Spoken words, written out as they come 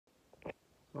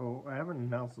So I haven't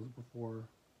announced this before,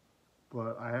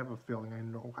 but I have a feeling I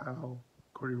know how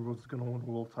Cody Rhodes is going to win the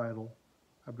world title.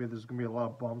 I bet there's going to be a lot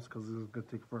of bumps because this is going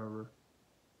to take forever.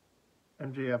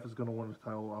 MJF is going to win the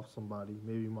title off somebody,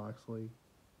 maybe Moxley,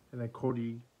 and then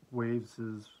Cody waives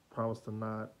his promise to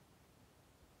not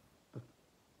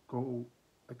go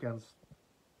against,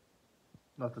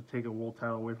 not to take a world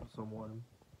title away from someone,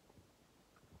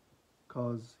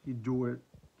 because he'd do it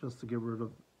just to get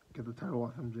the title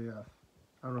off MJF.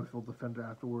 I don't know if he'll defend it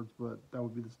afterwards, but that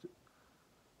would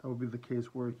be the case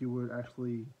where he would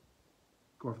actually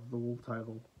go after the world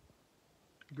title,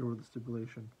 get rid of the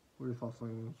stipulation. What are your thoughts on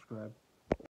the describe?